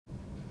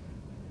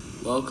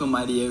Welcome,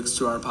 Mighty Oaks,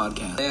 to our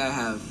podcast. Today I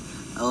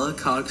have Ella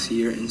Cox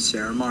here and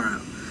Sarah Morrow.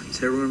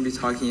 Today we're going to be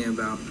talking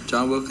about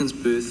John Wilkes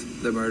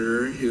Booth, the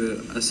murderer who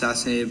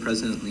assassinated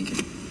President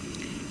Lincoln.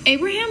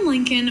 Abraham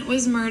Lincoln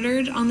was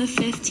murdered on the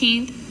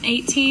 15th,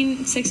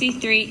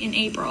 1863 in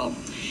April.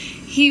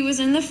 He was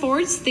in the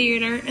Ford's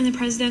Theater in the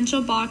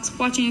presidential box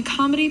watching a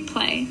comedy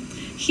play.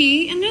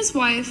 He and his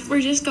wife were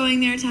just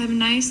going there to have a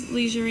nice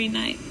leisurely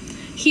night.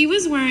 He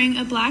was wearing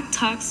a black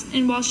tux,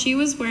 and while she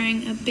was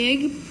wearing a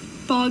big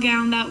ball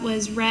gown that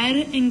was red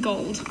and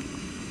gold.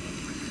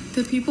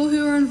 The people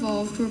who were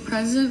involved were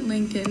President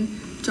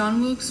Lincoln,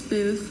 John Wilkes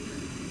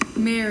Booth,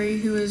 Mary,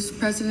 who was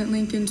President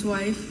Lincoln's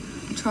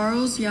wife,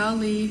 Charles Yao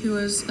Lee, who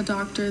was a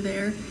doctor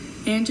there,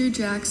 Andrew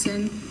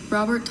Jackson,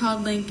 Robert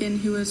Todd Lincoln,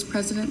 who was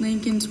President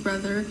Lincoln's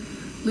brother,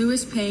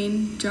 Lewis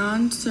Payne,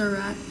 John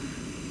Surratt,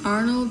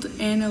 Arnold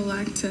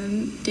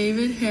Analecton,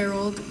 David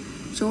Harold,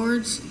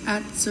 George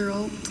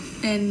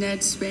Atzerodt, and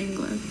Ned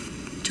Spangler.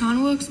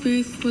 John Wilkes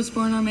Booth was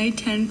born on May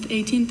 10,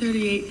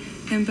 1838,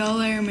 in Bel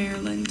Air,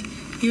 Maryland.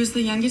 He was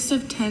the youngest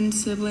of 10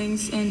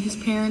 siblings, and his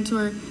parents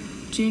were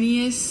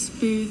Junius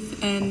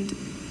Booth and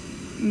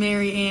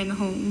Mary Ann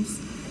Holmes.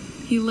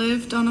 He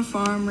lived on a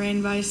farm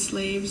ran by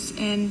slaves,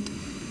 and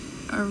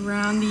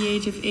around the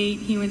age of 8,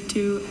 he went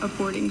to a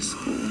boarding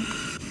school.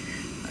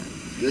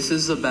 This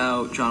is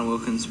about John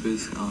Wilkes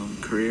Booth's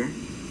career.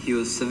 He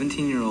was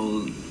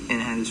 17-year-old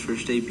and had his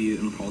first debut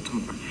in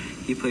Baltimore.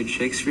 He played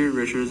Shakespeare,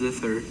 Richard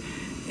III,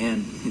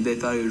 and they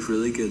thought he was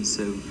really good,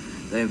 so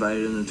they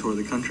invited him to tour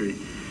the country.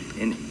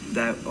 And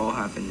that all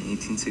happened in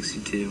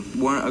 1862.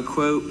 A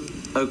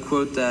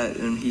quote that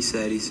he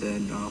said,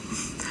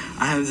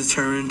 I am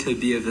determined to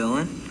be a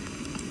villain.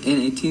 In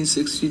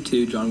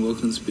 1862, John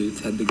Wilkes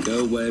Booth had to go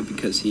away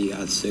because he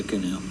got sick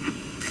and ill.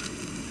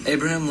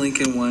 Abraham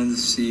Lincoln wanted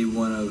to see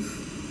one of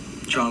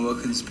John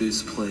Wilkes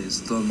Booth's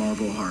plays, The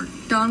Marble Heart.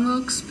 John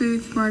Wilkes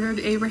Booth murdered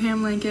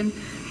Abraham Lincoln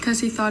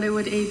because he thought it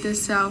would aid the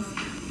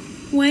South.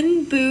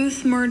 When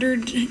Booth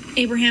murdered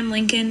Abraham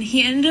Lincoln,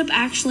 he ended up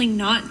actually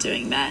not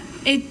doing that.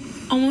 It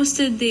almost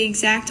did the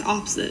exact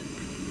opposite.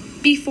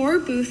 Before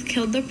Booth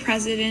killed the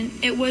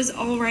president, it was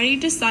already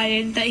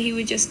decided that he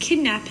would just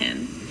kidnap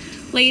him.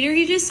 Later,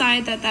 he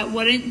decided that that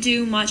wouldn't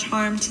do much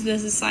harm to the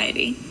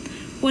society.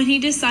 When he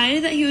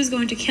decided that he was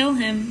going to kill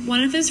him,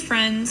 one of his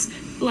friends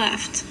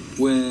left.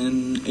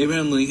 When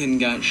Abraham Lincoln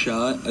got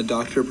shot, a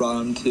doctor brought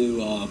him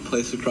to a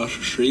place across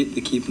the street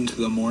to keep him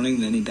till the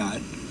morning, then he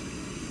died.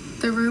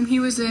 The room he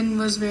was in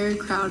was very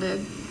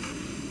crowded.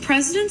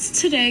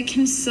 Presidents today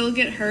can still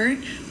get hurt,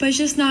 but it's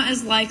just not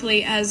as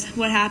likely as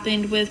what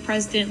happened with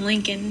President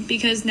Lincoln,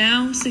 because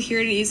now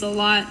security is a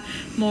lot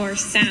more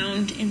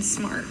sound and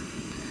smart.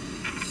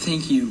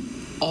 Thank you,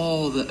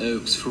 all the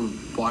Oaks, for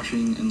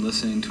watching and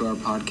listening to our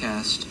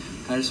podcast.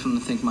 I just want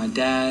to thank my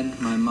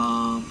dad, my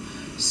mom,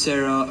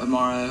 Sarah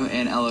Amaro,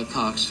 and Ella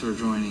Cox for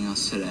joining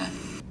us today.